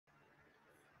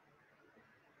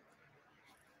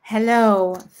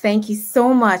Hello, thank you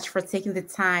so much for taking the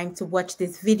time to watch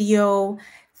this video.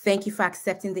 Thank you for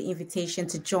accepting the invitation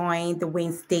to join the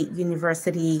Wayne State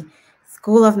University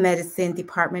School of Medicine,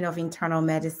 Department of Internal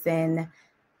Medicine,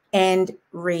 and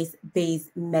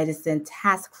Race-Based Medicine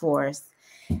Task Force.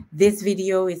 This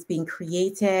video is being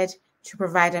created to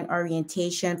provide an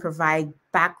orientation, provide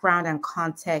background and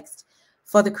context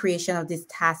for the creation of this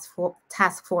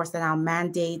task force and our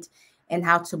mandate and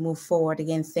how to move forward.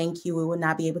 Again, thank you. We will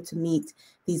not be able to meet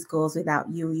these goals without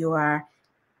you. You are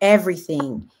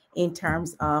everything in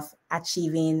terms of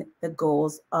achieving the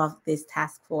goals of this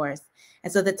task force.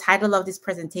 And so the title of this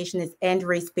presentation is End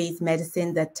Race-Based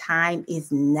Medicine, The Time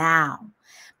is Now.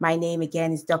 My name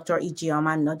again is Dr.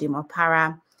 Ijeoma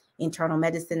Nodimopara, Internal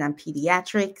Medicine and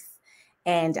Pediatrics,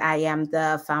 and I am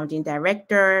the founding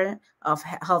director of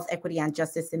Health Equity and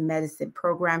Justice in Medicine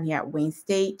program here at Wayne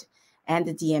State and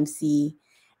the DMC.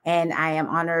 And I am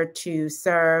honored to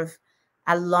serve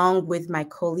along with my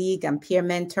colleague and peer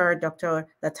mentor, Dr.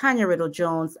 Latanya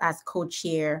Riddle-Jones, as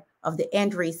co-chair of the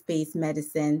End Race-Based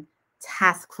Medicine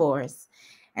Task Force.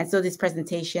 And so this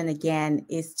presentation, again,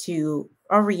 is to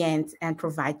orient and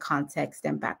provide context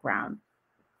and background.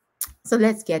 So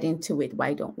let's get into it,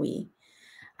 why don't we?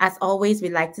 As always, we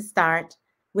like to start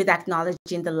with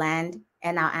acknowledging the land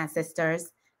and our ancestors.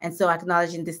 And so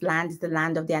acknowledging this land is the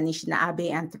land of the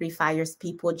Anishinaabe and Three Fires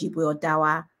people, Ojibwe,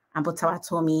 Odawa, and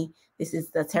Potawatomi. This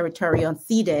is the territory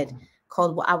unceded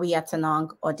called Wawiatanong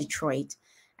or Detroit.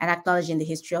 And acknowledging the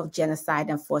history of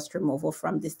genocide and forced removal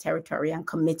from this territory and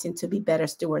committing to be better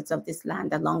stewards of this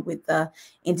land along with the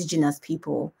indigenous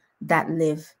people that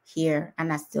live here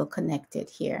and are still connected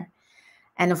here.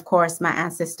 And of course, my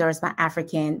ancestors, my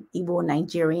African, Igbo,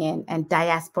 Nigerian, and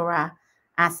diaspora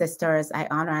ancestors, I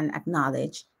honor and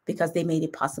acknowledge because they made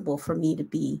it possible for me to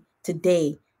be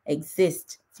today,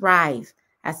 exist, thrive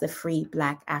as a free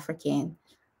Black African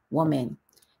woman.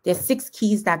 There's 6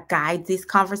 keys that guide this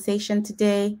conversation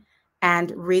today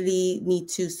and really need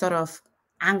to sort of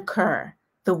anchor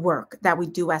the work that we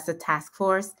do as a task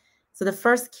force. So the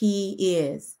first key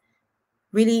is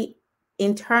really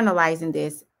internalizing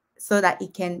this so that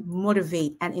it can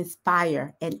motivate and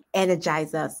inspire and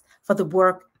energize us for the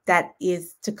work that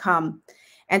is to come.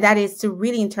 And that is to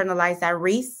really internalize that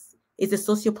race is a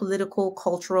socio-political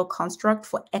cultural construct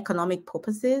for economic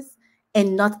purposes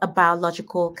and not a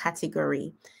biological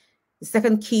category. The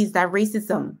second key is that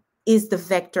racism is the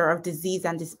vector of disease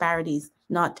and disparities,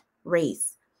 not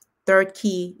race. Third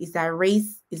key is that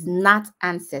race is not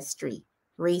ancestry.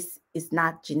 Race is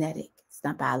not genetic. It's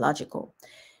not biological.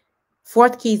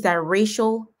 Fourth key is that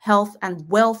racial, health, and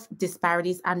wealth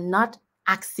disparities are not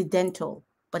accidental,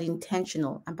 but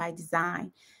intentional and by design.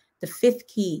 The fifth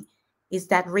key is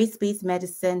that race-based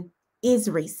medicine is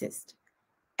racist,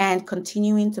 and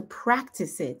continuing to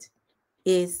practice it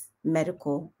is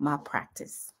medical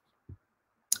malpractice.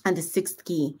 And the sixth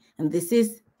key, and this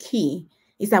is key,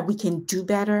 is that we can do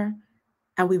better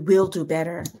and we will do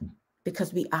better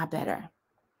because we are better.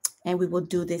 And we will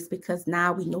do this because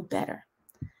now we know better.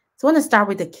 So I want to start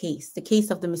with the case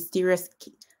of the mysterious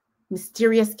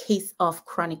case of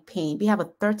chronic pain. We have a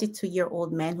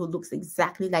 32-year-old man who looks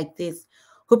exactly like this,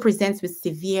 who presents with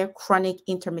severe chronic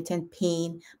intermittent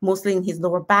pain, mostly in his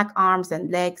lower back, arms,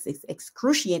 and legs. It's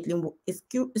excruciatingly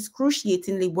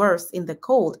worse in the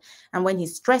cold. And when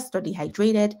he's stressed or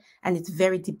dehydrated, and it's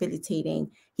very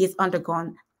debilitating. He has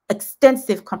undergone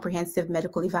extensive comprehensive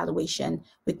medical evaluation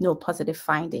with no positive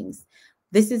findings.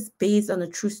 This is based on a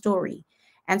true story.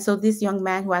 And so this young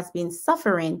man who has been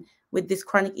suffering with this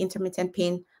chronic intermittent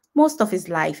pain most of his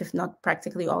life, if not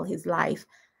practically all his life,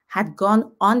 had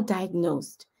gone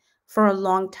undiagnosed for a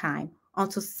long time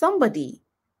until somebody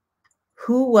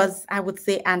who was, I would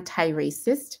say,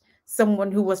 anti-racist,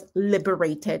 someone who was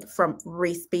liberated from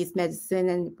race-based medicine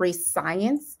and race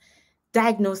science,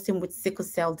 diagnosed him with sickle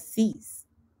cell disease.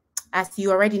 As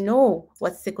you already know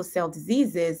what sickle cell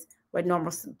disease is, where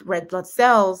normal red blood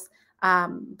cells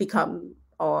become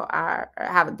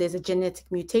there's a genetic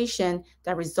mutation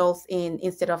that results in,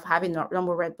 instead of having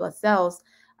normal red blood cells,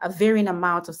 a varying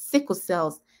amount of sickle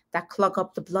cells that clog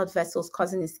up the blood vessels,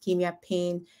 causing ischemia,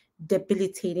 pain,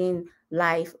 debilitating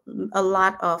life, a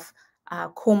lot of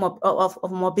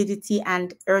morbidity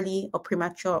and early or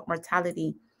premature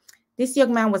mortality. This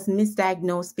young man was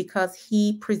misdiagnosed because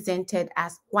he presented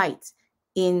as white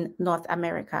in North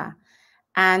America.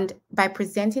 And by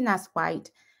presenting as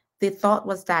white, the thought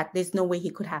was that there's no way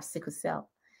he could have sickle cell.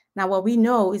 Now, what we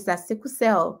know is that sickle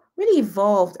cell really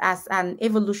evolved as an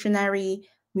evolutionary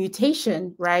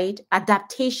mutation, right?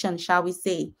 Adaptation, shall we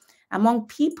say, among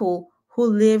people who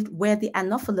lived where the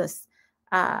Anopheles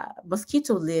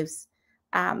mosquito lives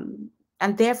and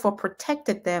therefore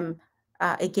protected them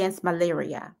against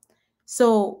malaria.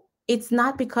 So it's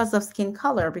not because of skin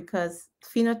color, because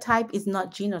phenotype is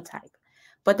not genotype,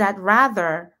 but that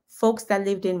rather folks that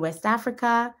lived in West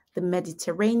Africa, the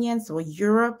Mediterranean, or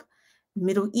Europe,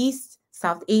 Middle East,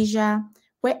 South Asia,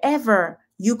 wherever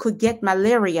you could get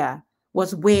malaria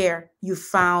was where you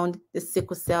found the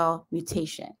sickle cell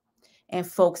mutation. And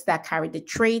folks that carried the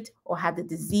trait or had the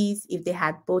disease, if they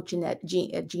had both gene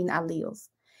alleles,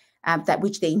 that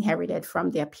which they inherited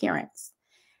from their parents.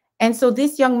 And so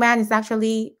this young man is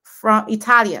actually from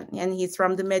Italian, and he's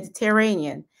from the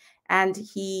Mediterranean, and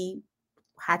he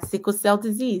had sickle cell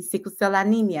disease, sickle cell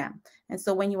anemia. And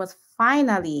so when he was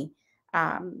finally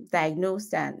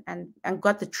diagnosed and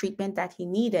got the treatment that he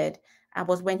needed,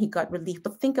 was when he got relief.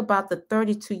 But think about the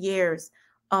 32 years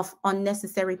of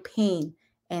unnecessary pain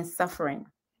and suffering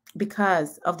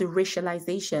because of the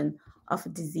racialization of a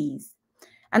disease.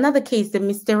 Another case, the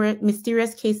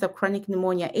mysterious case of chronic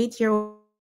pneumonia. 8-year-old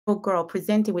girl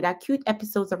presenting with acute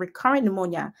episodes of recurrent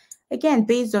pneumonia, again,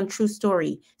 based on true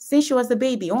story. Since she was a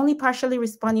baby, only partially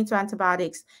responding to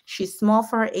antibiotics. She's small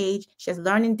for her age. She has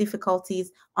learning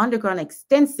difficulties, undergone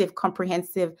extensive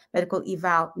comprehensive medical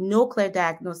eval, no clear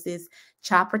diagnosis.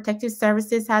 Child Protective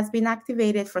Services has been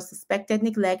activated for suspected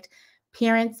neglect.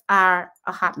 Parents are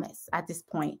a hot mess at this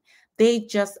point. They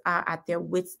just are at their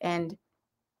wits' end.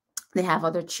 They have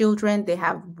other children. They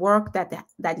have work that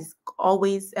is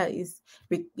always is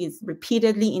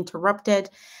repeatedly interrupted.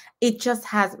 It just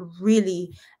has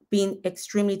really been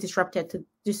extremely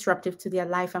disruptive to their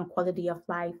life and quality of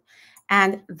life.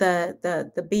 And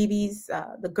the babies,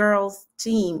 the girls'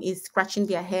 team is scratching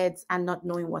their heads and not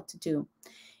knowing what to do.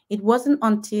 It wasn't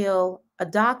until a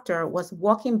doctor was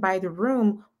walking by the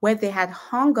room where they had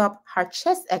hung up her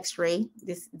chest x-ray,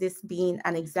 this being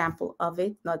an example of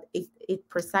it, not it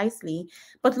precisely,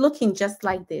 but looking just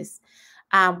like this,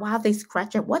 while they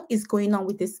scratch at what is going on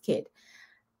with this kid.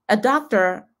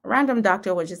 A random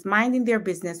doctor was just minding their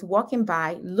business, walking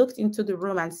by, looked into the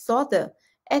room and saw the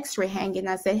x-ray hanging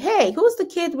and said, "Hey, who's the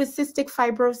kid with cystic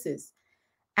fibrosis?"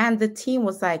 And the team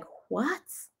was like, "What?"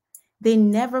 They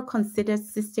never considered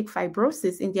cystic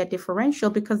fibrosis in their differential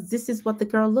because this is what the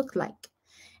girl looked like.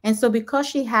 And so because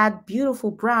she had beautiful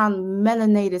brown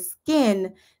melanated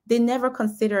skin, they never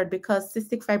considered, because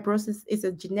cystic fibrosis is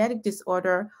a genetic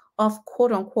disorder of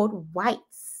quote unquote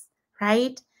whites,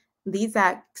 right? These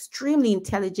are extremely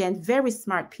intelligent, very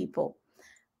smart people,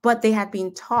 but they had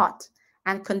been taught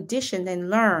and conditioned and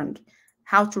learned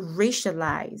how to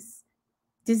racialize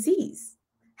disease,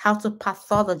 how to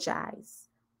pathologize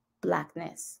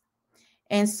Blackness.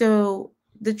 And so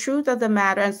the truth of the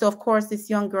matter, and so of course, this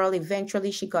young girl,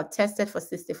 eventually she got tested for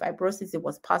cystic fibrosis. It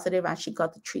was positive and she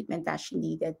got the treatment that she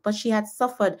needed. But she had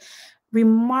suffered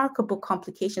remarkable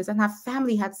complications and her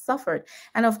family had suffered.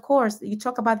 And of course, you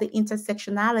talk about the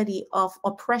intersectionality of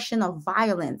oppression of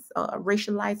violence,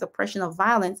 racialized oppression of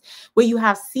violence, where you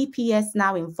have CPS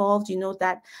now involved. You know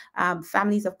that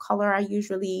families of color are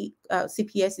usually,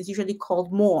 CPS is usually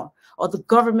called more, or the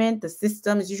government, the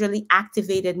system is usually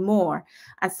activated more.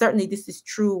 And certainly this is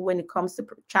true when it comes to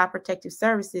Child Protective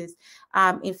Services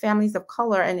in families of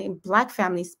color and in Black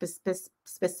families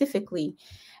specifically.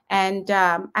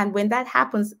 And when that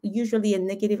happens, usually a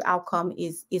negative outcome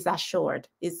is assured,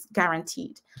 is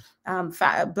guaranteed.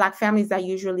 Black families are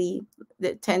usually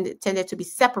tended to be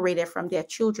separated from their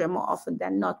children more often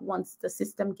than not once the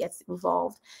system gets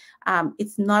involved.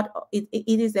 It's not. It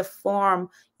is a form,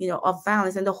 of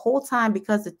violence, and the whole time,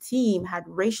 because the team had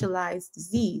racialized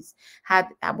disease,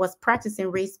 was practicing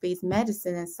race-based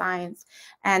medicine and science,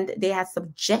 and they had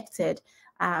subjected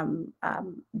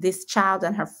this child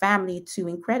and her family to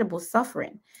incredible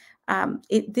suffering.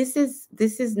 This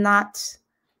is not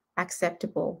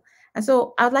acceptable. And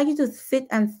so I would like you to sit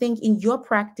and think in your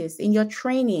practice, in your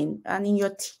training, and in your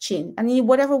teaching, and in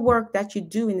whatever work that you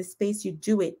do in the space you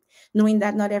do it, knowing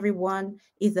that not everyone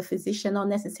is a physician or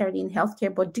necessarily in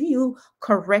healthcare, but do you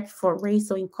correct for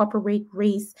race or incorporate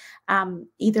race,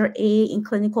 either A, in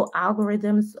clinical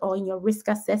algorithms or in your risk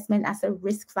assessment as a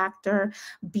risk factor,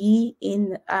 B,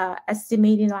 in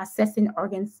estimating or assessing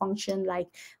organ function like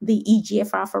the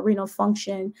EGFR for renal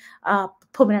function,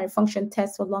 pulmonary function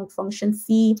test for lung function,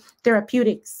 C,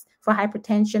 therapeutics for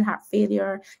hypertension, heart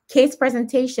failure, case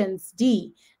presentations,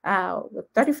 D, a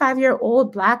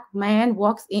 35-year-old Black man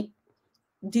walks in.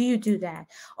 Do you do that?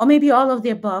 Or maybe all of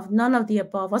the above, none of the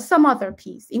above, or some other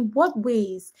piece. In what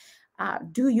ways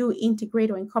do you integrate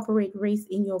or incorporate race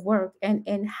in your work,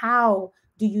 and how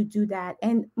do you do that?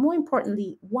 And more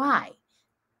importantly, why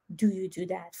do you do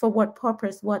that? For what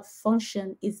purpose? What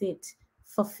function is it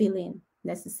fulfilling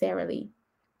necessarily?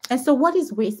 And so what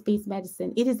is race-based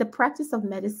medicine? It is the practice of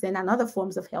medicine and other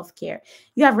forms of healthcare.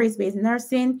 You have race-based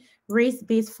nursing,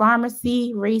 race-based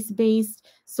pharmacy, race-based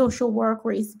social work,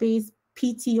 race-based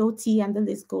PTOT, and the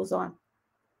list goes on.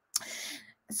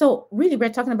 So really, we're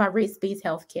talking about race-based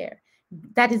healthcare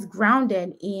that is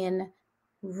grounded in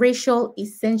racial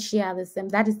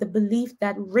essentialism. That is the belief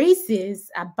that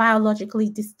races are biologically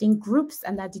distinct groups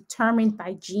and are determined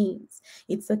by genes.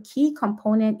 It's a key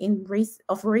component in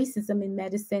racism in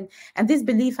medicine, and this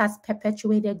belief has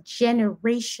perpetuated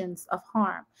generations of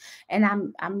harm. And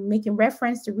I'm making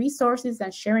reference to resources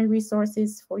and sharing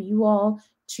resources for you all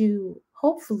to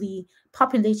hopefully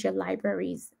populate your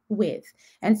libraries with.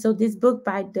 And so this book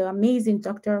by the amazing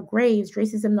Dr. Graves,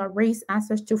 Racism Not Race,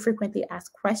 Answers to Frequently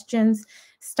Asked Questions,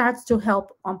 starts to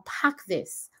help unpack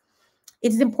this.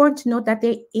 It is important to note that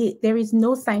there is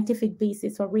no scientific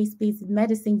basis for race-based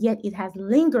medicine, yet it has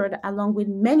lingered along with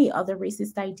many other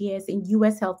racist ideas in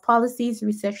U.S. health policies,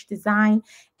 research design,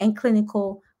 and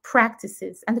clinical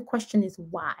practices. And the question is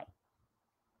why?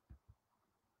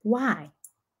 Why?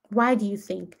 Why do you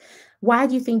think? Why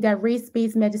do you think that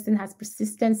race-based medicine has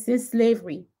persisted since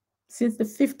slavery, since the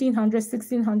 1500s,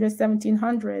 1600s,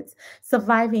 1700s,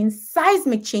 surviving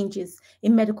seismic changes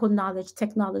in medical knowledge,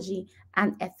 technology,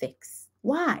 and ethics?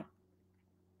 Why?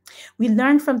 We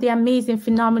learned from the amazing,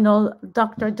 phenomenal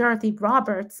Dr. Dorothy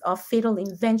Roberts of Fatal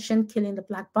Invention, Killing the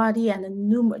Black Body, and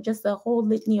just a whole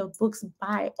litany of books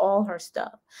by all her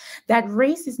stuff, that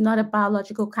race is not a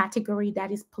biological category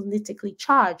that is politically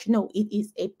charged. No, it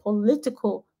is a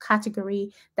political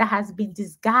category that has been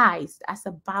disguised as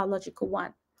a biological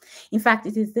one. In fact,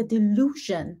 it is the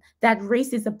delusion that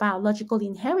race is a biological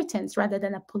inheritance rather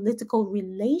than a political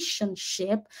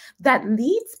relationship that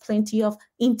leads plenty of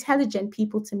intelligent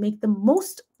people to make the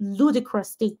most ludicrous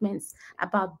statements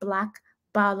about Black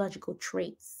biological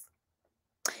traits.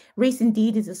 Race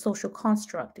indeed is a social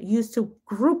construct used to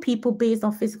group people based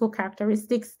on physical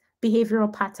characteristics,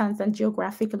 behavioral patterns, and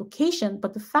geographic location.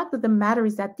 But the fact of the matter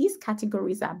is that these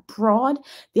categories are broad,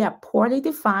 they are poorly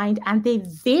defined, and they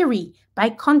vary by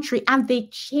country, and they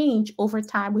change over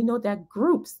time. We know there are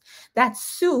groups that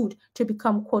sued to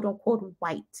become quote unquote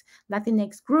white,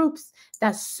 Latinx groups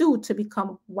that sued to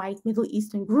become white, Middle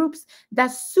Eastern groups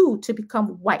that sued to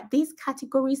become white. These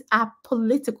categories are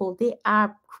political. They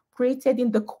are created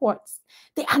in the courts.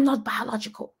 They are not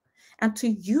biological. And to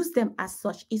use them as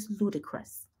such is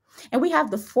ludicrous. And we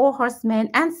have the four horsemen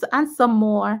and some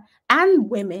more and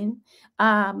women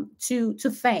to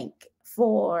thank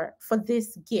for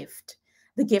this gift,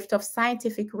 the gift of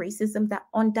scientific racism that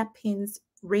underpins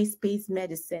race-based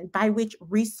medicine, by which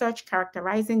research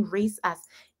characterizing race as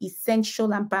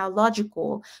essential and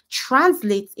biological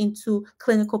translates into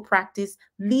clinical practice,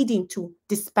 leading to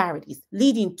disparities,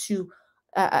 leading to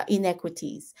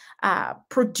inequities,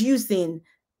 producing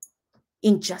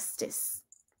injustice.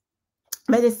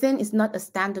 Medicine is not a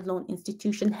standalone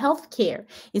institution. Healthcare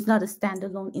is not a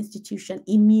standalone institution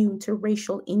immune to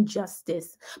racial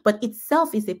injustice, but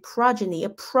itself is a progeny, a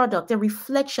product, a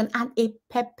reflection, and a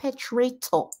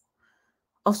perpetrator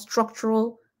of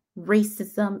structural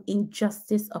racism,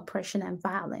 injustice, oppression, and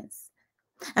violence.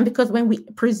 And because when we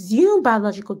presume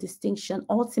biological distinction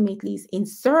ultimately is in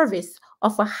service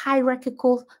of a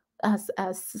hierarchical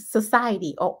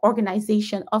society or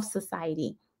organization of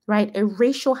society, right? A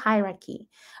racial hierarchy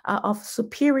of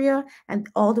superior and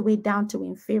all the way down to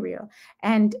inferior.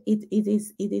 And it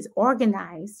is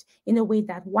organized in a way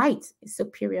that white is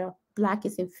superior, Black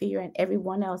is inferior, and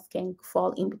everyone else can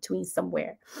fall in between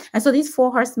somewhere. And so these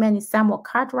four horsemen is Samuel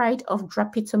Cartwright of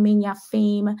Drapetomania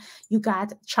fame. You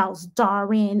got Charles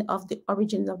Darwin of The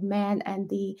Origins of Man and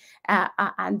the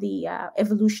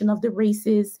Evolution of the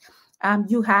Races.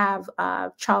 You have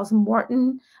Charles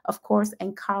Morton, of course,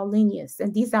 and Carl Linnaeus.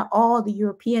 And these are all the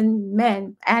European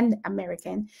men and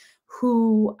American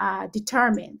who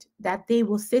determined that they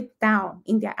will sit down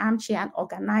in their armchair and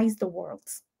organize the world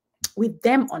with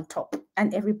them on top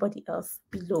and everybody else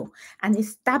below, and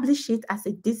establish it as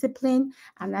a discipline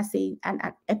and as an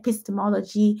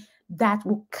epistemology that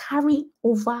will carry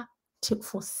over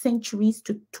for centuries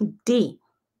to today,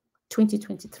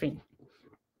 2023.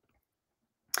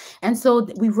 And so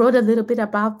we wrote a little bit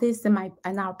about this in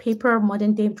our paper,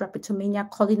 Modern Day Drapetomania,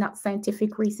 Calling Out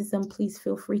Scientific Racism. Please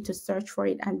feel free to search for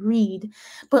it and read.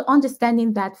 But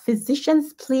understanding that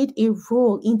physicians played a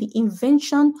role in the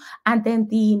invention and then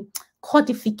the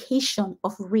codification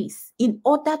of race in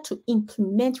order to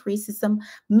implement racism,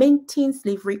 maintain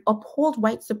slavery, uphold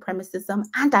white supremacism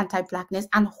and anti-blackness,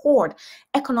 and hoard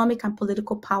economic and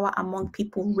political power among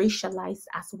people racialized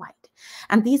as white.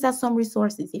 And these are some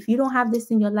resources. If you don't have this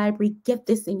in your library, get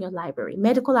this in your library.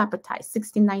 Medical Appetite,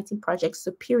 1619 Project,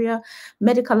 Superior,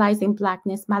 Medicalizing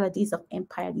Blackness, Maladies of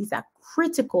Empire. These are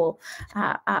critical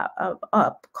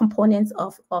components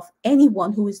of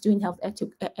anyone who is doing health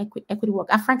equity work,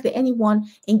 and frankly, anyone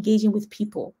engaging with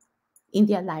people in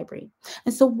their library.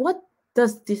 And so what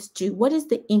does this do? What is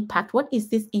the impact? What is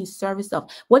this in service of?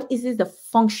 What is this the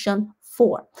function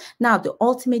for? Now, the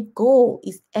ultimate goal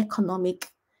is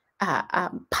economic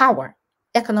power,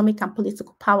 economic and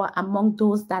political power among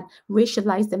those that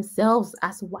racialize themselves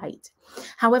as white.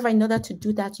 However, in order to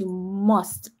do that, you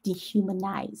must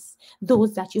dehumanize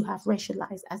those that you have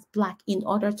racialized as Black in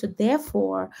order to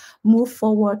therefore move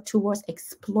forward towards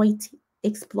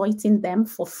exploiting them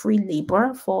for free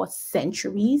labor for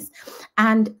centuries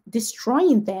and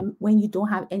destroying them when you don't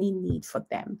have any need for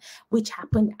them, which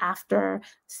happened after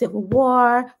Civil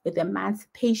War with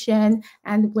emancipation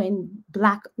and when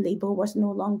Black labor was no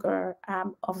longer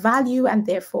of value, and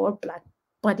therefore Black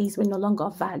bodies were no longer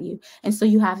of value. And so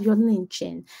you have your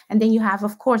lynching. And then you have,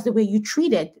 of course, the way you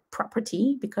treated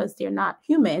property because they're not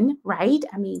human, right?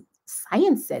 I mean,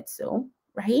 science said so,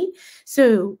 right?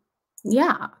 So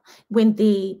yeah, when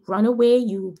they run away,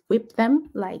 you whip them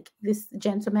like this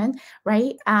gentleman,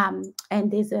 right? And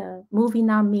there's a movie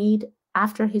now made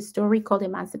after his story called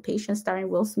Emancipation, starring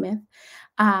Will Smith.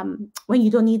 When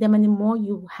you don't need them anymore,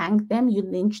 you hang them, you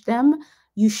lynch them,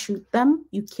 you shoot them,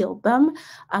 you kill them,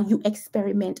 you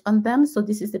experiment on them. So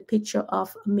this is a picture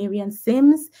of Marion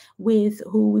Sims with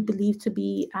who we believe to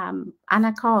be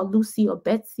Anaka or Lucy or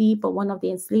Betsy, but one of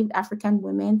the enslaved African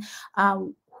women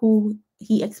who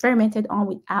he experimented on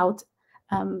without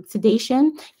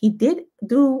sedation. He did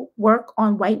do work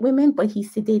on white women, but he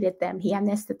sedated them. He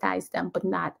anesthetized them, but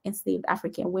not enslaved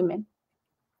African women.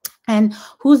 And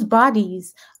whose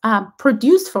bodies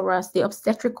produce for us the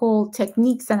obstetrical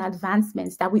techniques and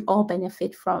advancements that we all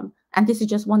benefit from. And this is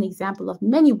just one example of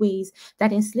many ways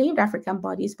that enslaved African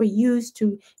bodies were used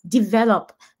to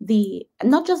develop the,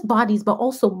 not just bodies, but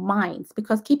also minds.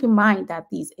 Because keep in mind that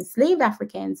these enslaved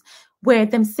Africans were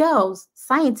themselves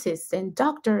scientists and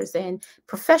doctors and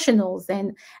professionals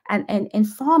and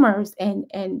farmers and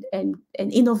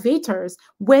innovators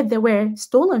where they were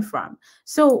stolen from.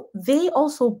 So they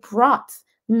also brought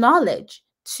knowledge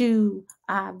to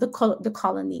the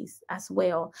colonies as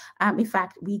well. In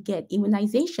fact, we get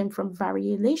immunization from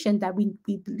variolation that we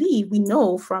believe, we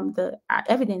know from the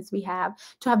evidence we have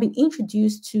to have been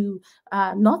introduced to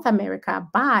North America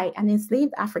by an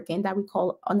enslaved African that we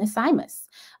call Onesimus.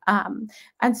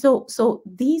 And so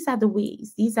these are the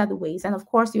ways, and of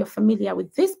course you're familiar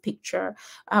with this picture,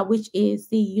 which is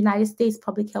the United States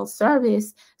Public Health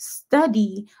Service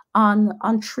study on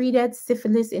untreated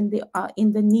syphilis in the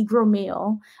Negro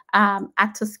male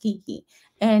at Tuskegee,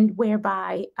 and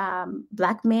whereby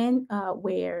Black men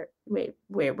were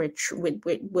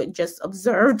just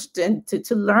observed and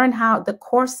to learn how the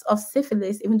course of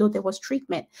syphilis, even though there was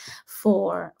treatment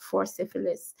for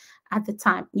syphilis at the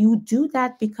time. You do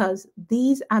that because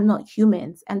these are not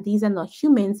humans, and these are not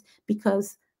humans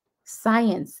because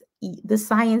science, the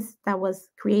science that was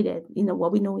created,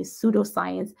 what we know is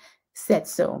pseudoscience, said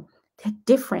so. They're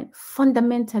different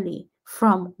fundamentally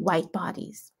from white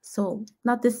bodies. So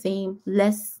not the same,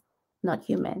 less, not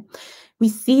human. We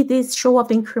see this show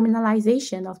up in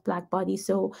criminalization of Black bodies.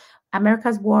 So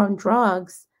America's war on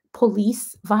drugs,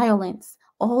 police violence,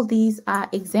 all these are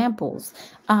examples.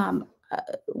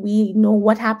 We know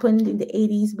what happened in the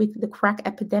 80s with the crack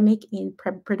epidemic in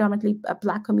predominantly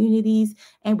Black communities,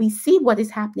 and we see what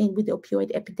is happening with the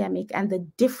opioid epidemic and the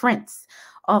difference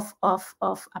of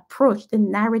approach, the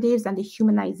narratives and the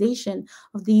humanization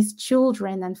of these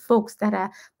children and folks that are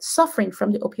suffering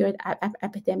from the opioid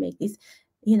epidemic. These,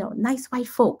 nice white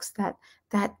folks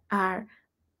that are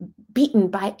beaten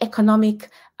by economic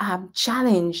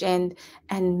challenge and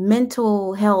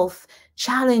mental health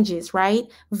challenges, right?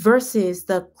 Versus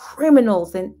the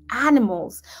criminals and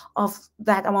animals of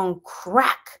that among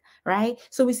crack, right?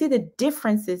 So we see the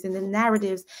differences in the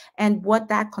narratives and what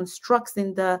that constructs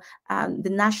in the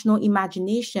national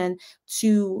imagination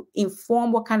to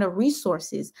inform what kind of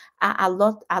resources are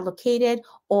allocated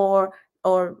or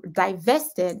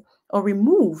divested or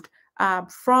removed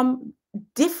from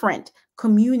different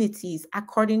communities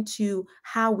according to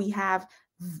how we have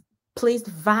placed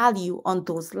value on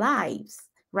those lives,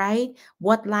 right?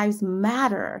 What lives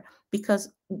matter,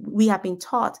 because we have been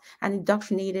taught and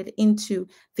indoctrinated into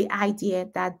the idea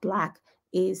that Black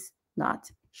is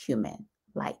not human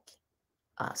like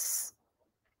us.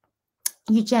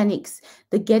 Eugenics,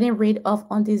 the getting rid of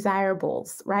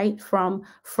undesirables, right, from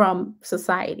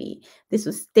society. This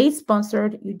was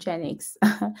state-sponsored eugenics.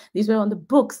 These were on the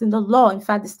books, in the law. In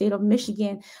fact, the state of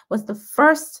Michigan was the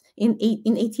first in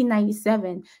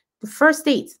 1897, the first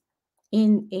state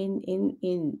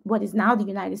in what is now the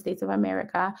United States of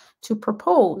America to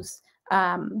propose,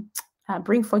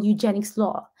 bring for eugenics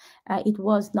law. It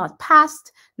was not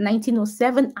passed.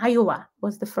 1907, Iowa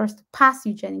was the first to pass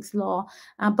eugenics law,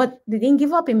 but they didn't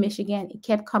give up in Michigan. It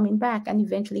kept coming back, and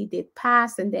eventually it did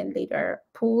pass, and then later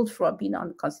pulled for being on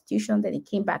the Constitution. Then it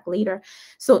came back later.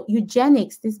 So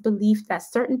eugenics, this belief that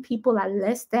certain people are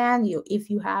less than you if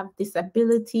you have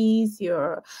disabilities,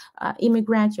 you're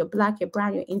immigrant, you're Black, you're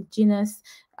brown, you're indigenous,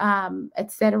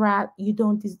 etc.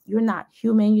 You're not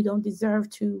human. You don't deserve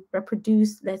to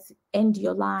reproduce. Let's end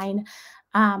your line.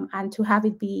 And to have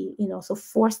it be, so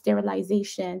forced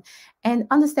sterilization, and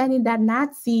understanding that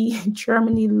Nazi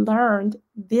Germany learned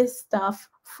this stuff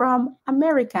from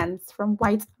Americans, from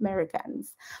white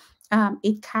Americans.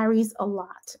 It carries a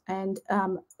lot. And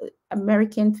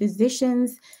American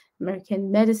physicians, American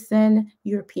medicine,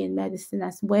 European medicine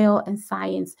as well, and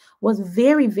science was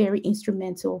very, very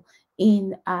instrumental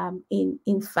in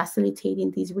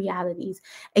facilitating these realities.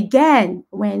 Again,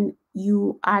 when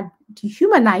you are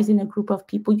dehumanizing a group of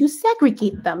people, you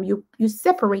segregate them, you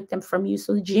separate them from you.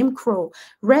 So Jim Crow,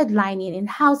 redlining in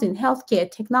housing, healthcare,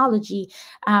 technology,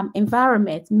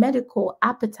 environment, medical,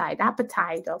 appetite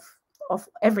of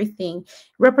everything,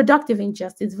 reproductive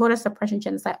injustice, voter suppression,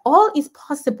 genocide, all is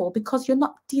possible because you're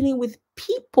not dealing with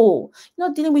people, you're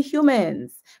not dealing with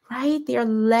humans, right? They are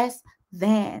less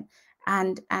than.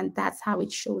 And that's how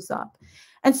it shows up.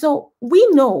 And so we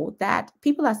know that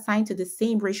people assigned to the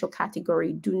same racial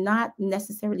category do not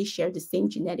necessarily share the same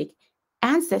genetic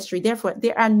ancestry. Therefore,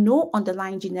 there are no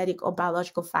underlying genetic or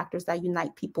biological factors that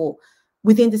unite people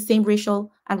within the same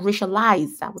racial and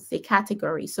racialized, I would say,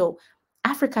 category. So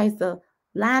Africa is the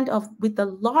land with the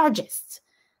largest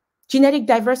genetic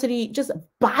diversity, just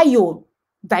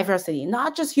biodiversity,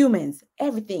 not just humans,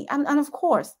 everything. And of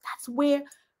course, that's where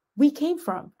we came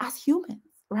from as humans,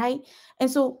 right? And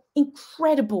so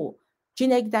incredible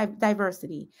genetic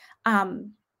diversity.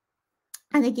 And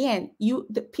again,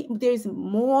 there's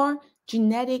more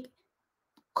genetic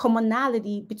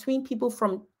commonality between people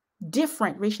from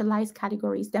different racialized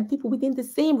categories than people within the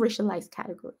same racialized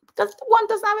category, because one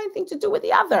doesn't have anything to do with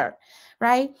the other,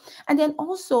 right? And then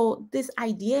also this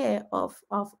idea of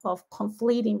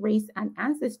conflating race and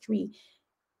ancestry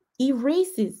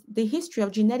erases the history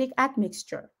of genetic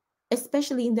admixture,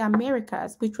 especially in the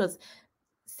Americas, which was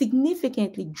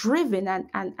significantly driven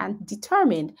and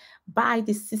determined by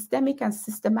the systemic and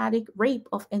systematic rape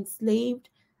of enslaved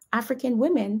African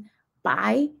women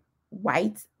by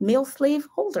white male slave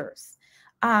holders.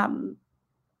 And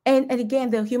again,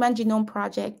 the Human Genome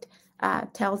Project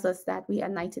tells us that we are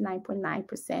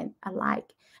 99.9%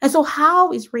 alike. And so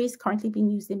how is race currently being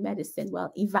used in medicine?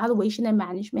 Well, evaluation and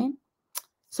management.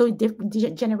 So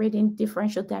generating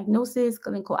differential diagnosis,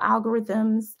 clinical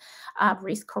algorithms,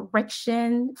 race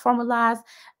correction formulas,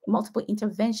 multiple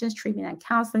interventions, treatment and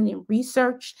counseling, and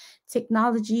research,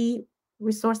 technology,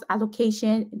 resource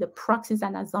allocation, the proxies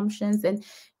and assumptions. And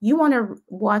you want to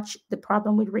watch The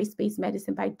Problem with Race-Based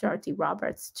Medicine by Dorothy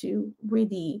Roberts to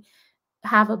really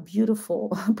have a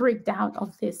beautiful breakdown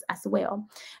of this as well.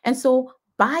 And so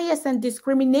bias and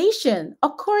discrimination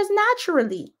occurs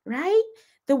naturally, right?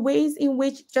 The ways in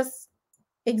which, just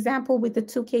example with the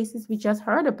two cases we just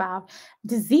heard about,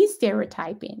 disease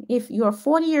stereotyping. If you're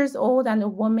 40 years old and a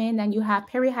woman and you have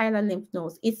perihilar lymph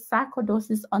nodes, it's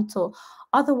sarcoidosis until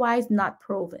otherwise not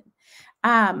proven.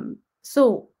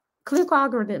 So clinical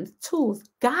algorithms, tools,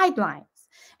 guidelines,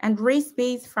 and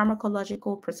race-based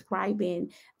pharmacological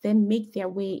prescribing then make their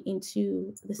way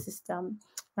into the system,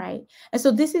 right? And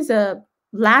so this is a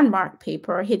landmark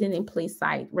paper, Hidden in Plain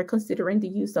Sight, reconsidering the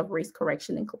use of race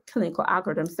correction in clinical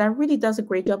algorithms, that really does a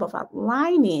great job of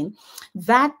outlining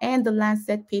that, and the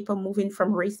Lancet paper, Moving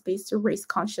from Race-Based to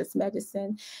Race-Conscious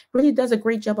Medicine, really does a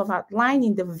great job of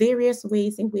outlining the various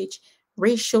ways in which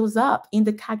race shows up in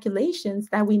the calculations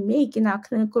that we make in our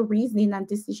clinical reasoning and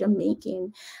decision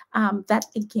making, that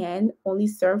again only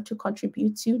serve to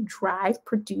contribute to drive,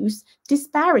 produce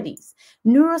disparities.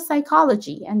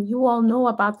 Neuropsychology, and you all know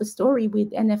about the story with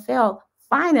NFL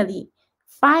finally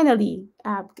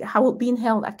being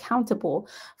held accountable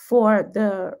for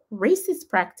the racist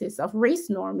practice of race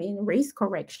norming, race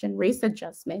correction, race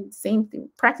adjustment, same thing,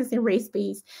 practicing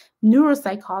race-based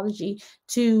neuropsychology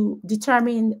to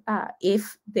determine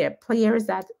if there are players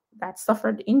that that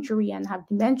suffered injury and have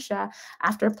dementia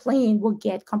after playing will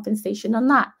get compensation or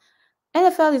not.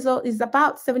 NFL is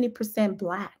about 70%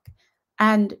 Black.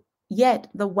 And yet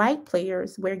the white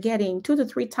players were getting 2 to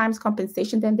 3 times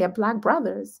compensation than their Black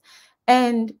brothers.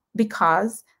 And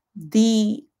because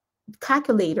the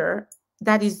calculator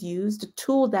that is used, the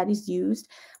tool that is used,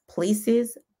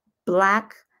 places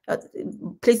Black,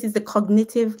 places the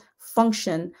cognitive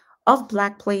function of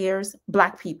Black players,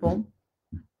 Black people,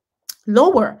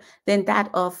 lower than that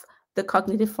of the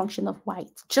cognitive function of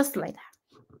whites, just like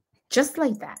that, just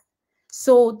like that.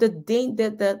 So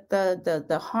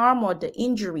the harm or the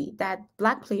injury that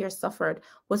Black players suffered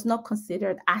was not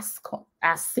considered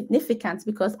as significant,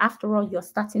 because after all, you're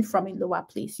starting from a lower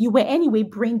place. You were anyway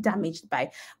brain damaged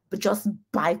just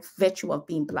by virtue of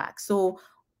being Black. So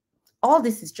all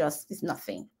this is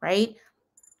nothing, right?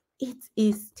 It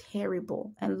is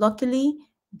terrible. And luckily,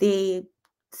 they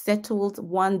settled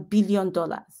 $1 billion,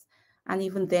 and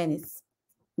even then, it's,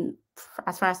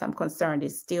 as far as I'm concerned,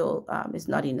 it's still is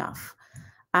not enough.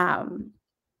 Um,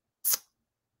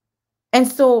 and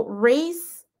so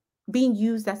race being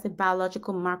used as a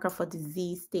biological marker for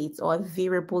disease states or a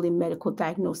variable in medical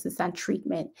diagnosis and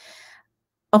treatment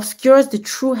obscures the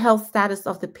true health status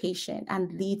of the patient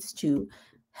and leads to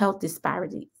health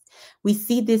disparities. We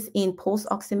see this in pulse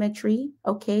oximetry,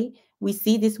 okay? We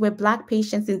see this where Black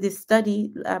patients in this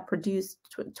study produced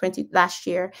last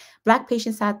year, Black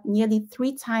patients had nearly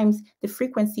 3 times the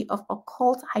frequency of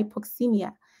occult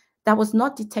hypoxemia that was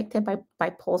not detected by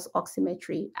pulse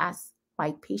oximetry as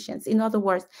white patients. In other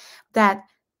words, that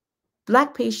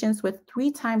Black patients were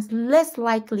 3 times less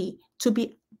likely to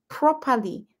be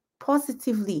properly,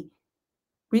 positively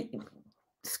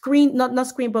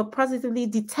but positively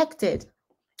detected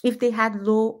if they had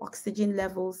low oxygen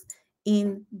levels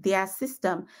in their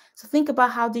system. So think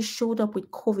about how this showed up with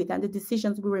COVID and the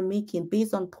decisions we were making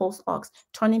based on pulse ox,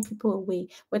 turning people away,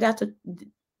 whether to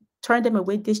turn them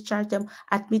away, discharge them,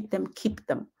 admit them, keep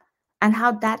them, and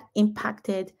how that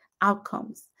impacted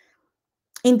outcomes.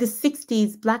 In the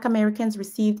 60s, Black Americans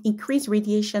received increased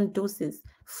radiation doses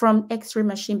from X-ray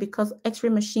machine because X-ray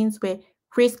machines were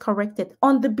race corrected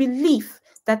on the belief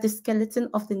that the skeleton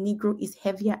of the Negro is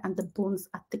heavier and the bones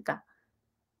are thicker.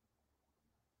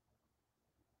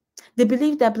 They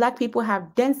believe that Black people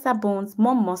have denser bones,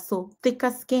 more muscle,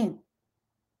 thicker skin,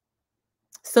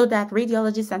 so that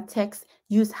radiologists and techs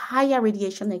use higher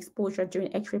radiation exposure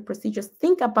during X-ray procedures.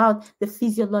 Think about the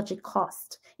physiologic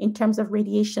cost in terms of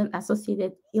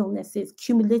radiation-associated illnesses,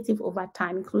 cumulative over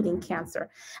time, including cancer.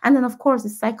 And then, of course, the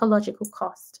psychological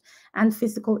cost and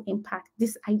physical impact,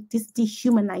 this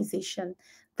dehumanization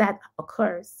that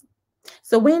occurs.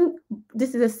 So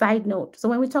this is a side note. So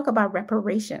when we talk about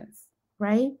reparations,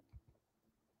 right,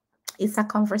 it's a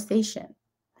conversation.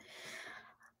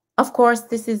 Of course,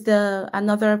 this is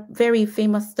another very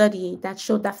famous study that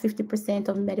showed that 50%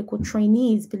 of medical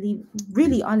trainees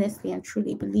really honestly and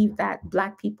truly believe that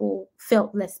Black people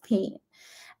felt less pain.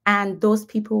 And those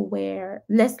people were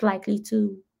less likely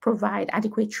to provide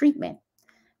adequate treatment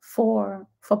for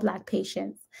Black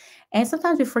patients. And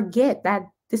sometimes we forget that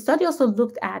the study also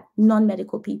looked at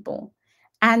non-medical people,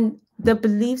 and the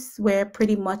beliefs were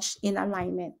pretty much in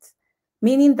alignment,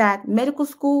 meaning that medical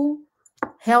school,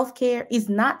 healthcare is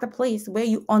not the place where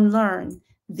you unlearn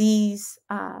these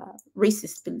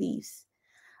racist beliefs.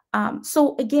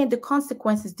 So again, the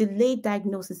consequences: delayed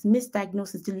diagnosis,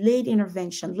 misdiagnosis, delayed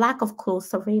intervention, lack of close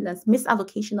surveillance,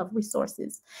 misallocation of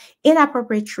resources,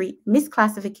 inappropriate treatment,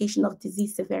 misclassification of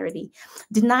disease severity,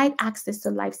 denied access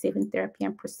to life-saving therapy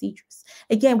and procedures.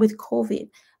 Again, with COVID,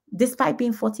 despite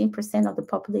being 14% of the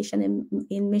population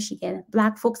in Michigan,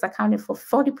 Black folks accounted for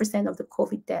 40% of the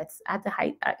COVID deaths at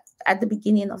the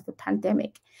beginning of the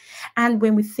pandemic. And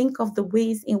when we think of the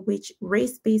ways in which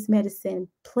race-based medicine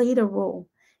played a role,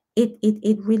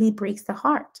 it really breaks the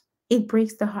heart. It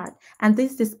breaks the heart. And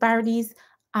these disparities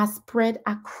are spread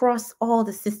across all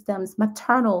the systems: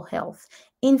 maternal health,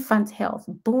 infant health,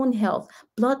 bone health,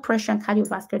 blood pressure and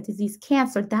cardiovascular disease,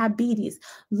 cancer, diabetes,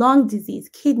 lung disease,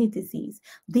 kidney disease.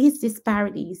 These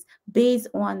disparities based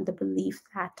on the belief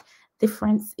that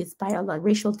difference is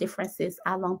racial differences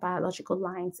along biological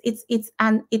lines. It's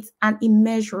an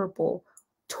immeasurable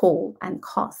toll and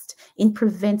cost in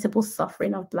preventable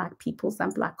suffering of Black peoples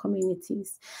and Black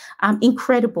communities.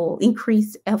 Incredible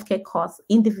increased healthcare costs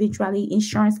individually,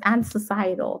 insurance and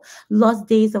societal, lost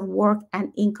days of work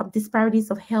and income,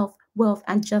 disparities of health, wealth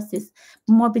and justice,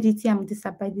 morbidity and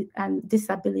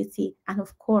disability, and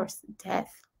of course,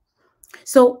 death.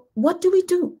 So what do we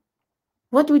do?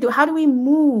 What do we do? How do we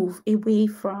move away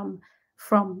from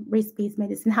from race-based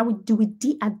medicine? How do we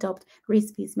de-adopt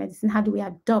race-based medicine? How do we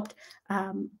adopt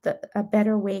a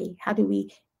better way? How do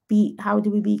we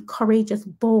be courageous,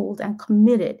 bold, and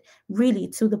committed really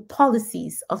to the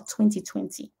policies of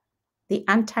 2020, the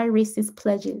anti-racist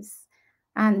pledges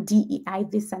and DEI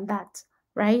this and that,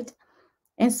 right?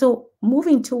 And so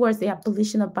moving towards the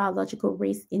abolition of biological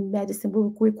race in medicine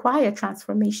will require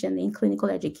transformation in clinical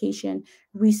education,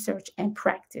 research, and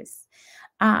practice.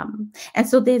 And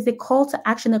so there's a call to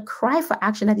action, a cry for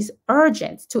action that is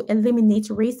urgent to eliminate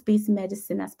race-based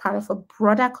medicine as part of a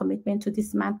broader commitment to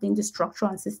dismantling the structural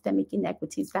and systemic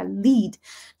inequities that lead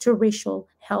to racial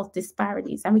health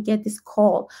disparities. And we get this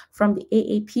call from the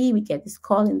AAP, we get this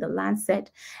call in the Lancet,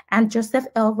 and Joseph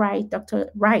L. Wright, Dr.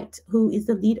 Wright, who is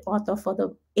the lead author for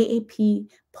the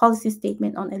AAP policy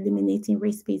statement on eliminating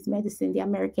race-based medicine, the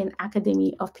American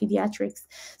Academy of Pediatrics,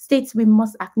 states we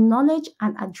must acknowledge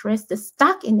and address the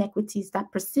stark inequities that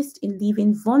persist in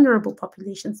leaving vulnerable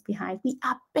populations behind. We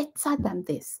are better than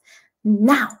this.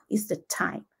 Now is the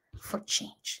time for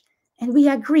change. And we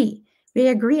agree. We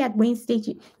agree at Wayne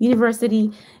State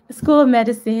University School of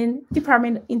Medicine,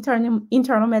 Department of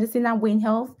Internal Medicine and Wayne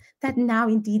Health, that now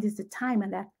indeed is the time,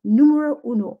 and that numero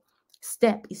uno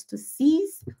step is to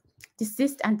cease,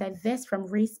 desist, and divest from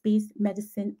race-based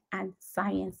medicine and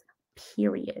science,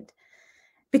 period.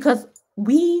 Because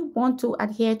we want to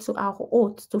adhere to our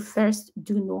oath to first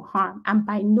do no harm. And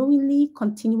by knowingly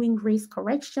continuing race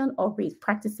correction or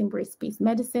practicing race-based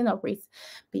medicine or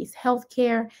race-based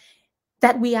healthcare,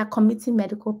 that we are committing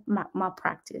medical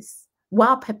malpractice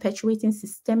while perpetuating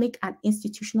systemic and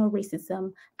institutional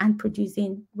racism and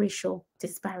producing racial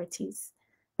disparities.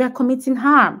 We are committing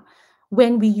harm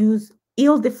when we use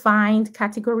ill-defined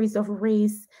categories of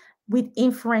race with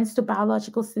inference to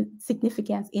biological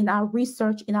significance in our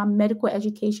research, in our medical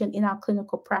education, in our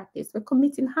clinical practice. We're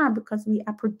committing harm because we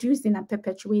are producing and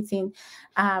perpetuating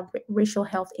racial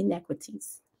health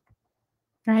inequities,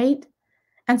 right?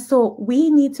 And so we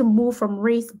need to move from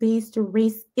race-based to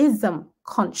racism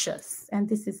conscious. And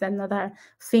this is another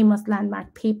famous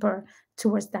landmark paper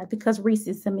towards that, because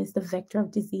racism is the vector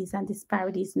of disease and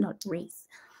disparities, not race.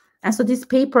 And so this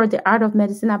paper, The Art of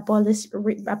Medicine,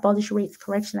 Abolish Race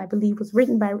Correction, I believe, was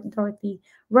written by Dorothy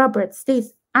Roberts,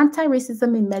 states,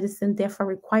 anti-racism in medicine therefore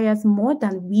requires more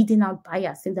than weeding out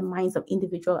bias in the minds of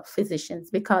individual physicians,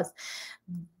 because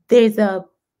there's a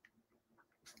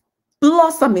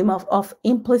blossoming of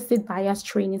implicit bias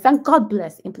trainings, and God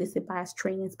bless implicit bias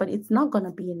trainings, but it's not going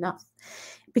to be enough,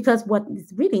 because what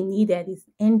is really needed is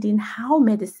ending how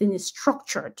medicine is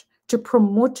structured to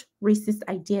promote racist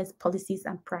ideas, policies,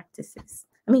 and practices.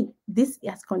 I mean, this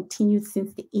has continued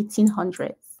since the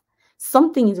 1800s.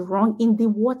 Something is wrong in the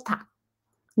water,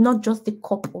 not just the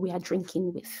cup we are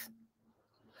drinking with.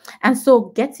 And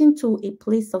so getting to a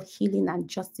place of healing and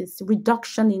justice,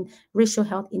 reduction in racial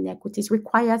health inequities,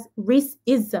 requires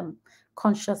racism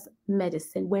conscious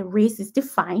medicine, where race is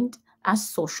defined as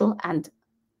social and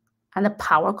a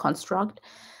power construct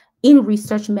in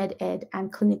research, med ed,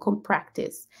 and clinical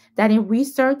practice. That in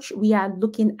research, we are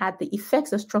looking at the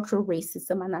effects of structural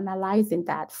racism and analyzing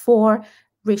that for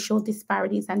racial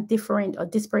disparities and different or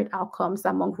disparate outcomes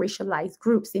among racialized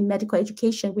groups. In medical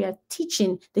education, we are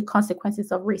teaching the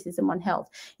consequences of racism on health.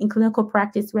 In clinical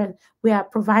practice, we are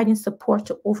providing support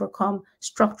to overcome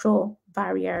structural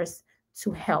barriers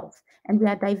to health. And we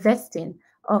are divesting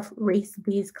of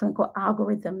race-based clinical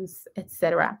algorithms,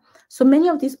 etc. So many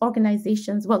of these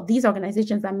organizations, well, these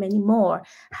organizations and many more,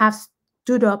 have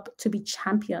stood up to be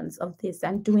champions of this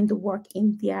and doing the work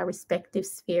in their respective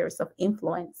spheres of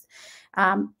influence.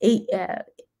 ASN,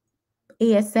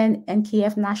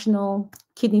 NKF, National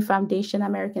Kidney Foundation,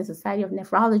 American Society of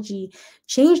Nephrology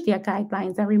changed their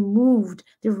guidelines and removed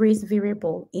the race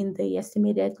variable in the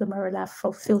estimated glomerular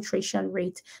filtration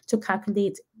rate to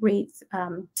calculate rates,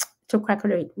 to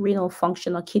calculate renal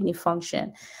function or kidney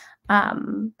function.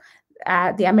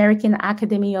 The American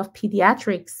Academy of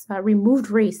Pediatrics removed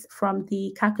race from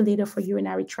the calculator for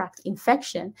urinary tract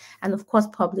infection, and of course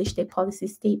published a policy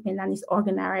statement and is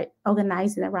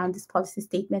organizing around this policy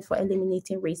statement for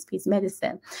eliminating race-based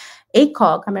medicine.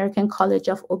 ACOG, American College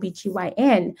of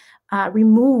OBGYN,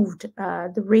 removed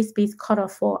the race-based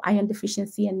cutoff for iron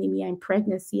deficiency anemia in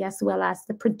pregnancy, as well as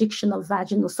the prediction of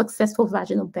successful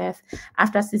vaginal birth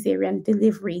after cesarean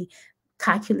delivery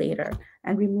calculator,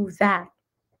 and removed that.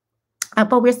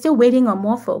 But we're still waiting on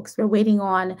more folks. We're waiting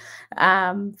on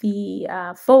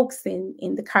the folks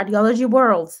in the cardiology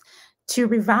world to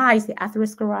revise the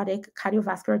atherosclerotic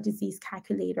cardiovascular disease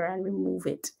calculator and remove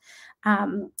it.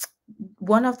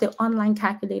 One of the online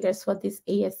calculators for this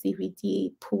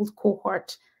ASCVD pooled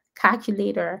cohort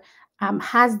calculator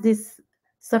has this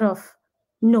sort of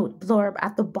note blurb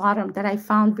at the bottom that I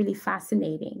found really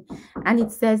fascinating. And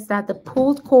it says that the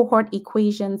pooled cohort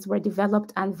equations were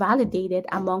developed and validated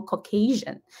among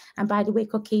Caucasian, and by the way,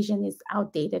 Caucasian is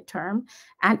outdated term,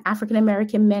 and African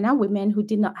American men and women who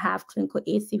did not have clinical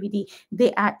ACVD.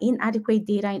 They are inadequate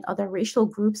data in other racial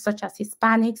groups such as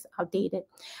Hispanics, outdated,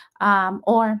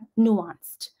 or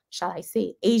nuanced, shall I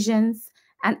say, Asians,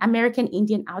 and American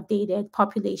Indian outdated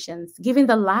populations. Given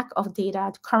the lack of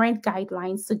data, current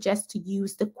guidelines suggest to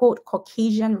use the quote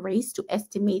Caucasian race to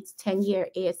estimate 10-year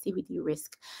ASCVD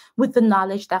risk, with the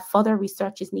knowledge that further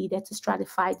research is needed to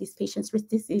stratify these patients' risk.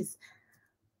 This is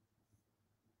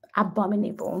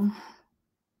abominable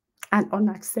and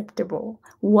unacceptable.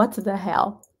 What the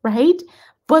hell, right?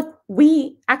 But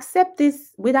we accept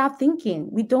this without thinking.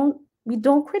 We don't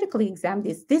critically examine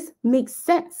this. This makes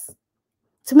sense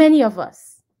to many of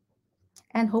us,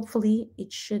 and hopefully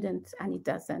it shouldn't, and it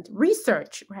doesn't.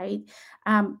 Research, right?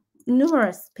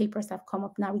 Numerous papers have come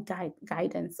up now with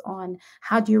guidance on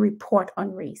how do you report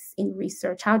on race in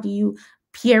research, how do you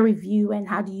peer review, and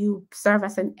how do you serve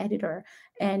as an editor,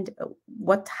 and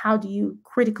how do you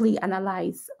critically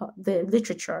analyze the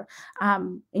literature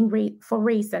for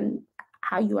race, and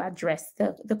how you address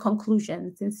the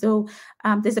conclusions. And so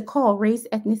there's a call: race,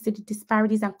 ethnicity,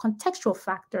 disparities, and contextual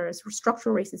factors,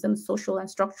 structural racism, social and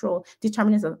structural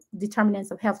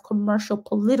determinants of health, commercial,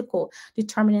 political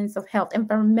determinants of health,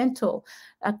 environmental,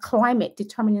 climate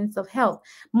determinants of health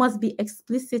must be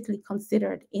explicitly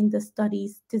considered in the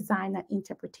study's design and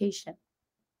interpretation.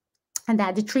 And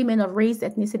that the treatment of race,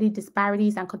 ethnicity,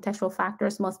 disparities, and contextual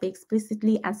factors must be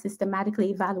explicitly and systematically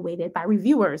evaluated by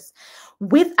reviewers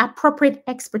with appropriate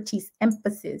expertise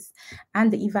emphasis,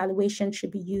 and the evaluation should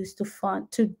be used to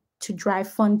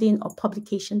drive funding or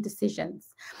publication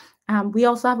decisions. We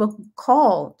also have a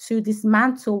call to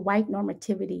dismantle white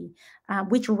normativity,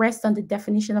 which rests on the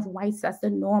definition of whites as the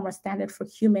norm or standard for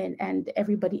human, and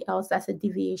everybody else as a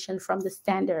deviation from the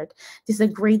standard. This is a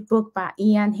great book by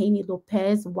Ian Haney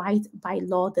Lopez, White by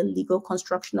Law, The Legal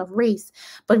Construction of Race.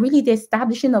 But really, the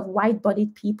establishing of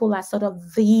white-bodied people as sort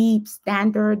of the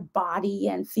standard body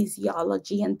and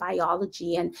physiology and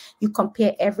biology, and you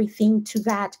compare everything to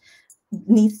that,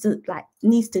 needs to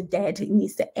dead, it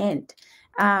needs to end.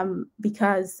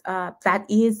 Because that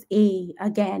is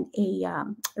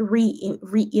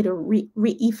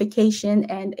reification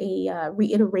and a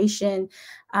reiteration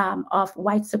of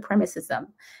white supremacism,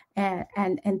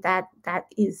 and that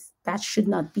should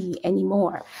not be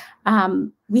anymore.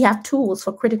 We have tools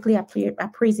for critically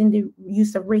appraising the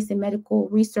use of race in medical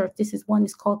research. This is one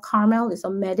is called Carmel, it's a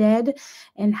MedEd,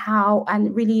 and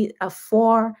really a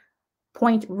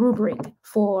 4-point rubric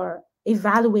for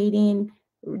evaluating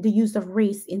the use of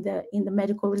race in the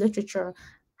medical literature.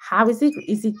 How is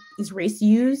race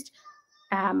used?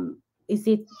 Is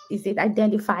it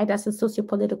identified as a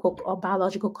sociopolitical or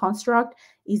biological construct?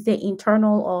 Is there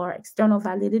internal or external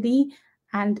validity?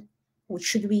 And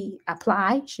should we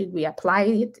apply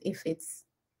it if it's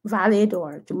valid,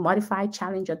 or to modify,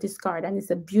 challenge, or discard? And it's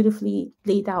a beautifully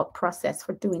laid out process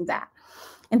for doing that.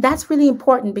 And that's really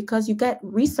important because you get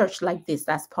research like this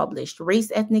that's published: race,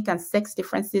 ethnic, and sex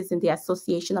differences in the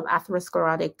association of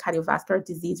atherosclerotic cardiovascular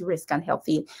disease risk and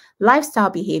healthy lifestyle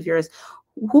behaviors,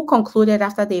 who concluded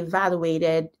after they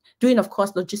evaluated, doing, of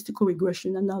course, logistical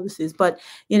regression analysis, but,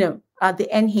 the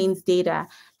NHANES data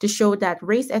to show that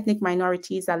race ethnic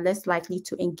minorities are less likely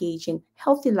to engage in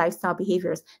healthy lifestyle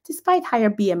behaviors despite higher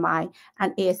BMI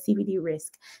and ASCVD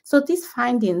risk. So these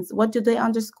findings, what do they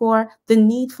underscore? The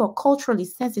need for culturally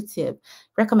sensitive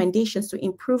recommendations to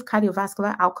improve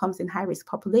cardiovascular outcomes in high-risk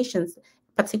populations,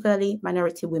 particularly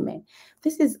minority women.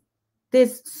 There's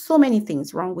so many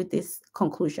things wrong with this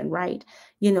conclusion, right?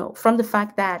 From the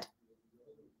fact that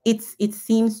it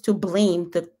seems to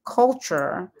blame the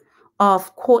culture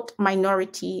of, quote,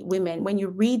 minority women. When you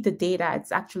read the data,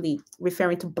 it's actually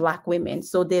referring to Black women.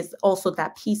 So there's also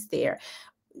that piece there,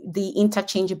 the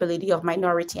interchangeability of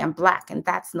minority and Black, and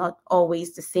that's not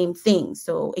always the same thing.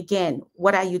 So again,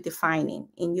 what are you defining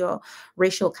in your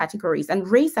racial categories? And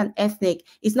race and ethnic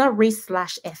is not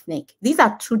race/ethnic. These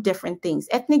are two different things.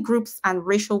 Ethnic groups and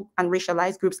racial and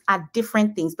racialized groups are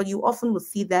different things, but you often will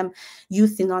see them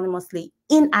used synonymously,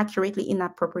 inaccurately,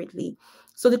 inappropriately.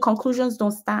 So the conclusions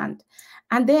don't stand.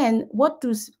 And then what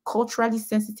do culturally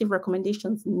sensitive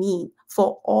recommendations mean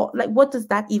for all? Like, what does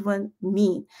that even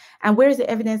mean? And where is the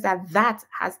evidence that that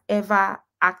has ever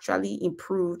actually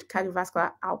improved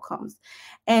cardiovascular outcomes?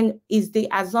 And is the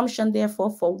assumption,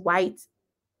 therefore, for white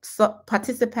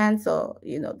participants, or,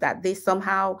 that they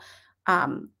somehow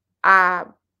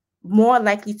are more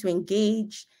likely to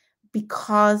engage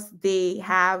because they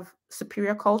have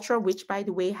superior culture, which, by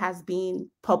the way, has been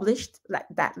published, like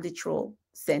that literal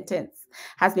sentence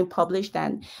has been published,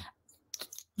 and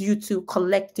due to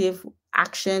collective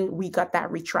action, we got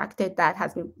that retracted. That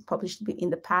has been published in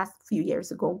the past few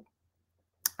years ago.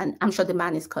 And I'm sure the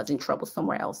man is causing trouble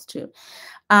somewhere else too.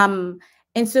 And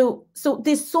so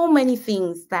there's so many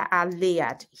things that are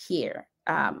layered here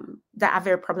that are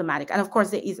very problematic. And of course,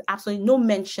 there is absolutely no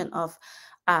mention of,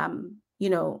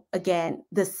 again,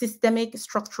 the systemic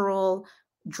structural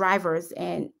drivers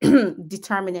and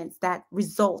determinants that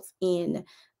result in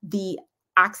the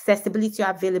accessibility or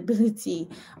availability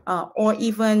or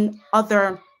even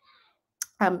other,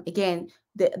 again,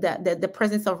 the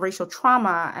presence of racial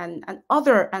trauma and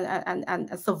other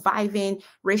and surviving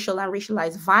racial and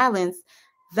racialized violence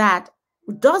that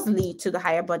does lead to the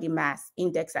higher body mass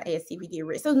index and ASCVD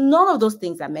rate. So none of those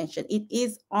things are mentioned. It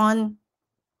is on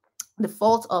the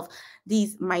fault of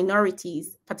these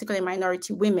minorities, particularly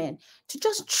minority women, to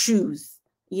just choose,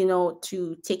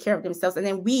 to take care of themselves. And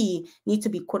then we need to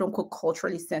be, quote unquote,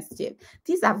 culturally sensitive.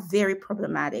 These are very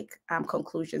problematic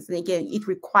conclusions. And again, it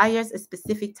requires a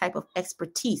specific type of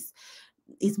expertise,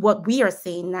 is what we are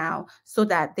saying now, so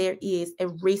that there is a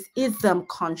racism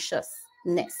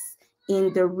consciousness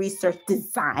in the research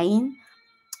design,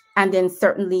 and then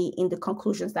certainly in the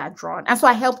conclusions that are drawn. And so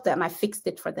I helped them, I fixed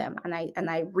it for them, and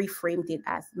I reframed it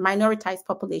as minoritized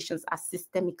populations are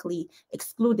systemically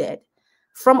excluded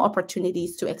from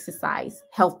opportunities to exercise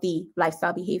healthy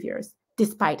lifestyle behaviors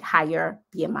despite higher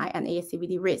BMI and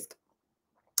ASCVD risk.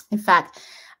 In fact,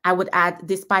 I would add,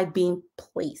 despite being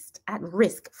placed at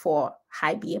risk for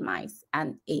high BMIs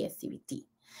and ASCVD.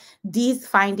 These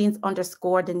findings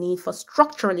underscore the need for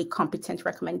structurally competent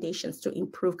recommendations to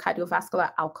improve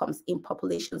cardiovascular outcomes in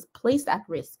populations placed at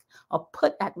risk or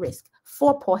put at risk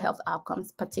for poor health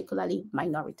outcomes, particularly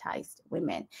minoritized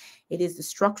women. It is the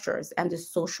structures and the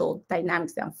social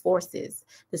dynamics and forces,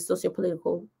 the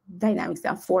sociopolitical dynamics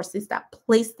and forces that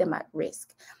place them at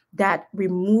risk, that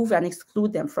remove and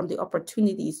exclude them from the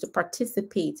opportunities to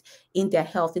participate in their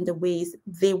health in the ways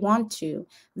they want to.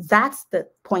 That's the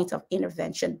point of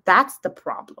intervention. That's the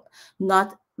problem,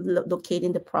 not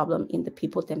locating the problem in the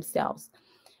people themselves.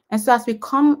 And so as we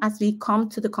come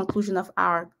to the conclusion of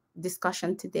our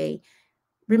discussion today,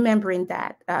 remembering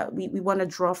that we want to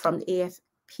draw from the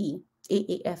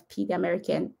AAFP, the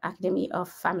American Academy of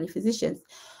Family Physicians,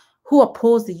 who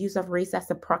oppose the use of race as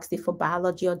a proxy for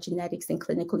biology or genetics in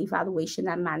clinical evaluation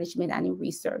and management and in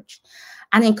research,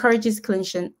 and encourages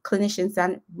clinicians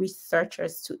and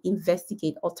researchers to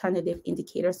investigate alternative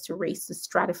indicators to race to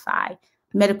stratify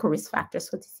medical risk factors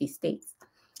for disease states.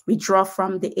 We draw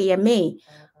from the AMA,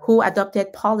 who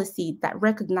adopted policy that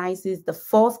recognizes the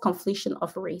false conflation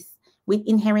of race with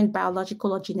inherent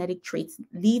biological or genetic traits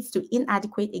leads to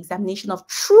inadequate examination of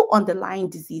true underlying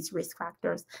disease risk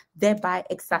factors, thereby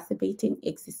exacerbating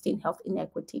existing health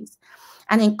inequities,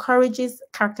 and encourages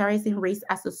characterizing race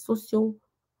as a social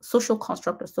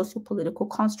construct or socio-political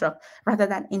construct rather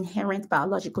than inherent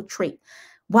biological trait,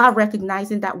 while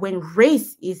recognizing that when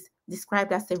race is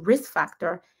described as a risk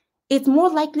factor, it more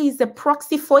likely is a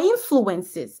proxy for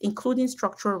influences, including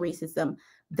structural racism,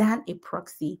 than a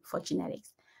proxy for genetics.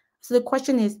 So the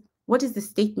question is, what is the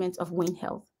statement of Wayne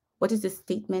Health? What is the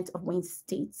statement of Wayne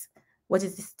States? What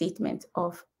is the statement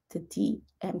of the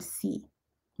DMC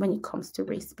when it comes to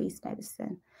race-based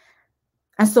medicine?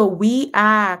 And so we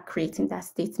are creating that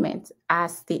statement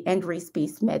as the End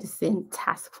Race-Based Medicine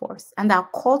Task Force. And our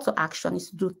call to action is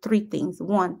to do three things.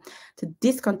 One, to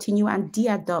discontinue and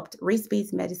de-adopt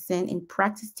race-based medicine in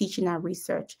practice, teaching, and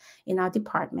research in our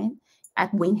department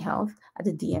at Wayne Health at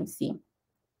the DMC.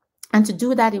 And to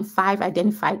do that in 5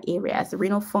 identified areas: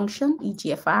 renal function,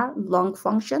 EGFR, lung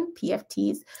function,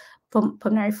 PFTs,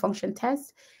 pulmonary function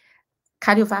tests,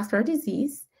 cardiovascular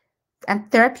disease,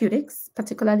 and therapeutics,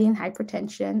 particularly in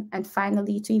hypertension, and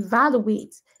finally to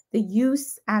evaluate the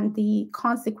use and the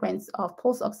consequence of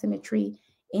pulse oximetry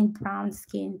in brown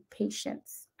skin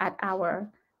patients at our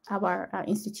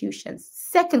institutions.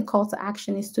 Second call to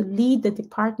action is to lead the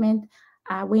department,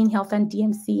 Wayne Health and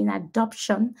DMC, in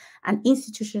adoption and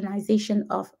institutionalization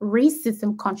of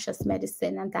racism-conscious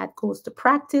medicine, and that goes to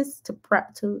practice,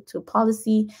 to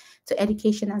policy, to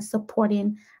education, and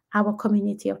supporting our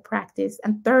community of practice.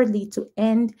 And thirdly, to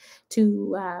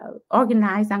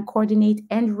organize and coordinate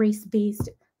end race-based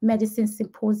medicine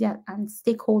symposia and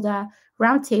stakeholder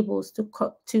roundtables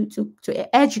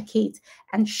to educate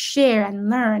and share and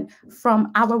learn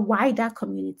from our wider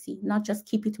community, not just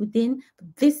keep it within,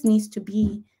 but this needs to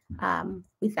be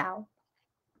without.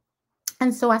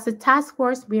 And so as a task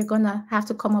force, we're going to have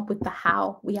to come up with the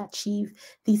how we achieve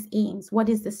these aims. What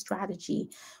is the strategy?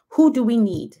 Who do we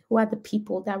need? Who are the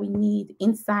people that we need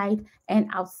inside and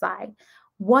outside?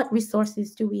 What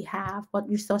resources do we have? What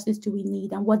resources do we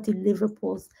need? And what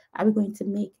deliverables are we going to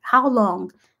make? How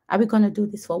long are we going to do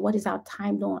this for? What is our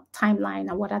timeline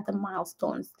and what are the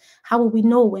milestones? How will we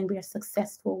know when we are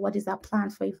successful? What is our plan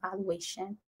for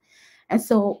evaluation? And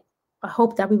so I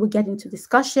hope that we will get into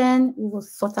discussion. We will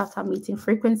sort out our meeting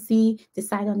frequency,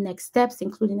 decide on next steps,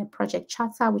 including a project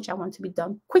charter, which I want to be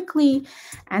done quickly,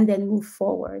 and then move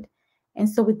forward. And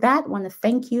so with that, I want to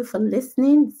thank you for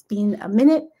listening. It's been a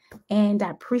minute, and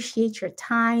I appreciate your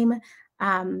time.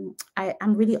 I'm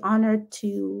really honored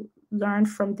to learn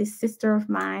from this sister of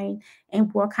mine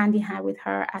and work hand in hand with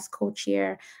her as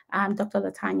co-chair, Dr.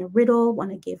 Latanya Riddle.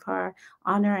 Want to give her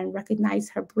honor and recognize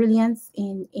her brilliance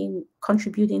in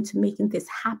contributing to making this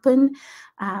happen.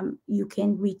 You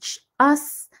can reach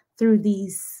us through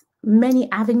these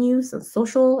many avenues on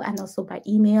social and also by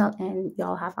email, and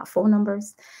y'all have our phone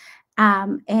numbers.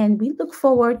 And we look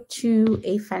forward to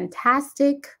a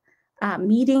fantastic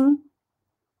meeting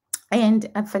and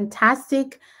a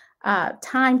fantastic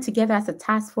time together as a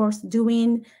task force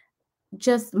doing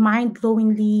just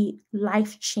mind-blowingly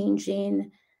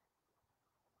life-changing,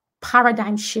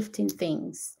 paradigm-shifting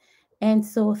things. And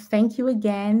so thank you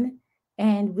again,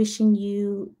 and wishing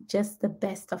you just the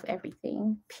best of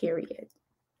everything, period.